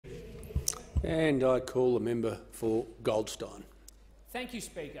And I call the member for Goldstein. Thank you,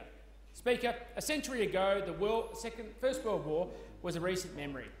 Speaker. Speaker, a century ago, the First World War was a recent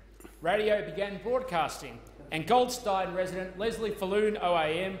memory. Radio began broadcasting, and Goldstein resident Lesley Falloon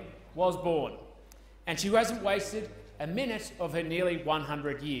OAM was born. And she hasn't wasted a minute of her nearly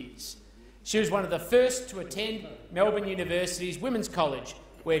 100 years. She was one of the first to attend Melbourne University's Women's College,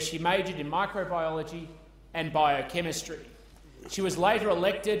 where she majored in microbiology and biochemistry. She was later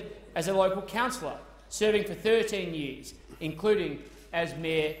elected as a local councillor, serving for 13 years, including as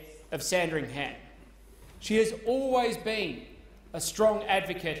Mayor of Sandringham. She has always been a strong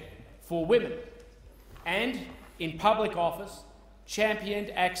advocate for women and, in public office,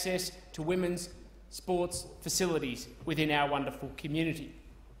 championed access to women's sports facilities within our wonderful community.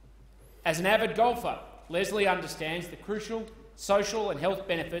 As an avid golfer, Lesley understands the crucial social and health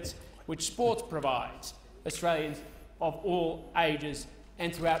benefits which sports provides Australians of all ages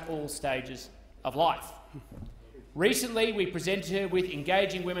and throughout all stages of life. Recently, we presented her with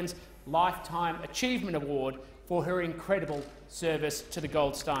Engaging Women's Lifetime Achievement Award for her incredible service to the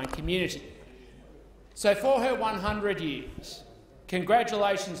Goldstein community. So for her 100 years,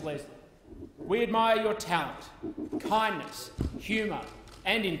 congratulations, Lesley. We admire your talent, kindness, humour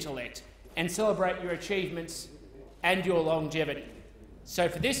and intellect, and celebrate your achievements and your longevity. So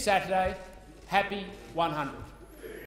for this Saturday, happy 100.